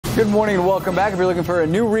Good morning and welcome back. If you're looking for a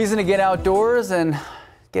new reason to get outdoors and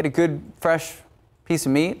get a good, fresh piece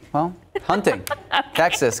of meat, well, hunting.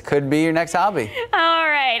 Texas could be your next hobby. All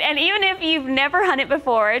right, and even if you've never hunted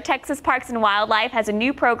before, Texas Parks and Wildlife has a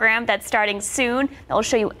new program that's starting soon that will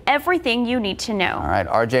show you everything you need to know. All right,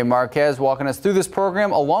 RJ Marquez walking us through this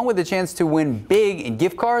program, along with the chance to win big in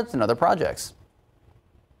gift cards and other projects.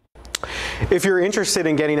 If you're interested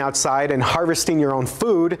in getting outside and harvesting your own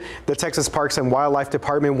food, the Texas Parks and Wildlife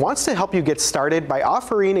Department wants to help you get started by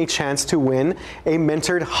offering a chance to win a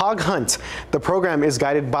mentored hog hunt. The program is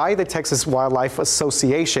guided by the Texas Wildlife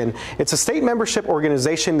Association. It's a state membership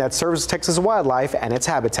organization that serves Texas wildlife and its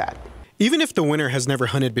habitat. Even if the winner has never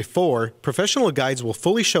hunted before, professional guides will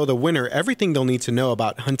fully show the winner everything they'll need to know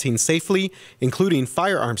about hunting safely, including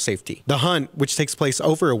firearm safety. The hunt, which takes place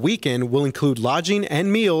over a weekend, will include lodging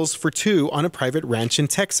and meals for two on a private ranch in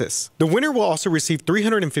Texas. The winner will also receive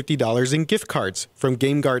 $350 in gift cards from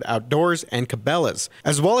Game Guard Outdoors and Cabela's,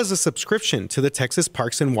 as well as a subscription to the Texas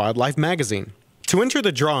Parks and Wildlife magazine. To enter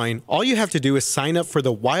the drawing, all you have to do is sign up for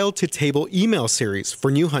the Wild to Table email series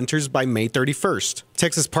for new hunters by May 31st.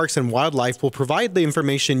 Texas Parks and Wildlife will provide the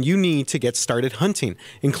information you need to get started hunting,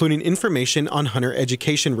 including information on hunter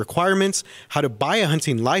education requirements, how to buy a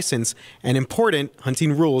hunting license, and important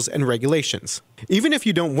hunting rules and regulations. Even if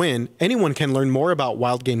you don't win, anyone can learn more about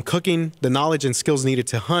wild game cooking, the knowledge and skills needed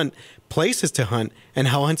to hunt, places to hunt, and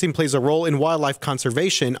how hunting plays a role in wildlife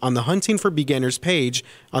conservation on the Hunting for Beginners page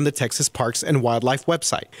on the Texas Parks and Wildlife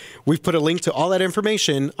website. We've put a link to all that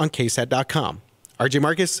information on KSAT.com. RJ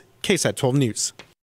Marcus, KSAT 12 News.